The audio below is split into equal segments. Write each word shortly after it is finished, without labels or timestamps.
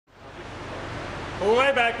Pull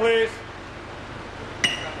way back, please.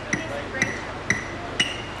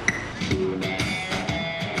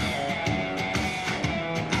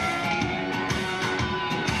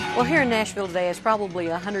 Well, here in Nashville today, it's probably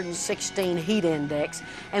 116 heat index,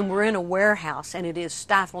 and we're in a warehouse, and it is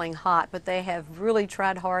stifling hot, but they have really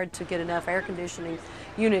tried hard to get enough air conditioning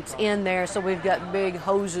units in there, so we've got big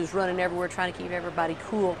hoses running everywhere trying to keep everybody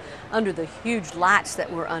cool under the huge lights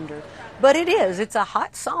that we're under. But it's a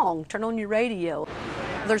hot song. Turn on your radio.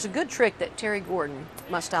 There's a good trick that Terry Gordon,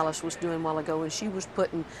 my stylist, was doing a while ago, and she was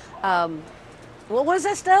putting, what is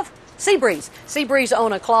that stuff? Sea breeze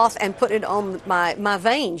on a cloth and put it on my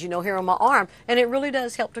veins, here on my arm, and it really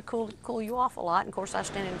does help to cool you off a lot. And of course, I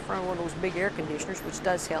stand in front of one of those big air conditioners, which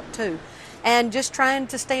does help too. And just trying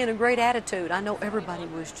to stay in a great attitude. I know everybody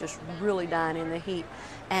was just really dying in the heat,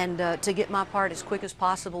 and to get my part as quick as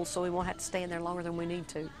possible so we won't have to stay in there longer than we need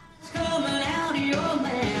to. It's coming out of your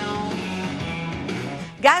mouth.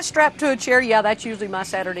 Guys strapped to a chair, yeah, that's usually my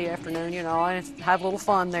Saturday afternoon, I have a little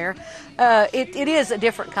fun there. It is a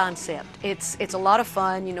different concept. It's a lot of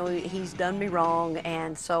fun, he's done me wrong,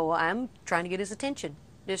 and so I'm trying to get his attention,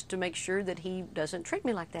 just to make sure that he doesn't treat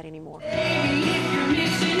me like that anymore. Baby, if you're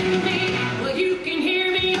missing me, well, you can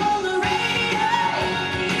hear me on the radio.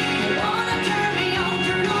 You wanna turn me on,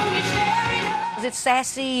 turn on your stereo. It's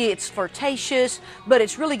sassy, it's flirtatious, but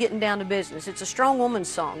it's really getting down to business. It's a strong woman's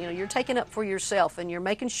song. You're taking up for yourself, and you're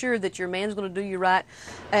making sure that your man's going to do you right,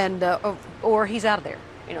 and or he's out of there.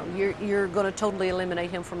 You're going to totally eliminate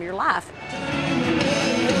him from your life.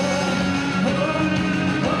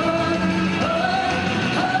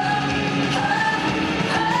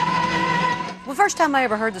 Well, the first time I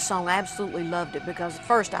ever heard the song, I absolutely loved it, because at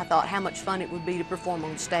first I thought how much fun it would be to perform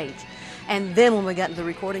on stage. And then when we got into the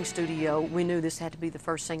recording studio, we knew this had to be the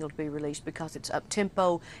first single to be released, because it's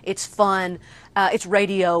up-tempo, it's fun, it's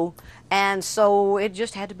radio, and so it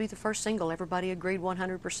just had to be the first single. Everybody agreed 100%.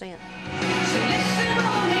 So listen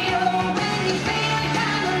on me, oh, when you feel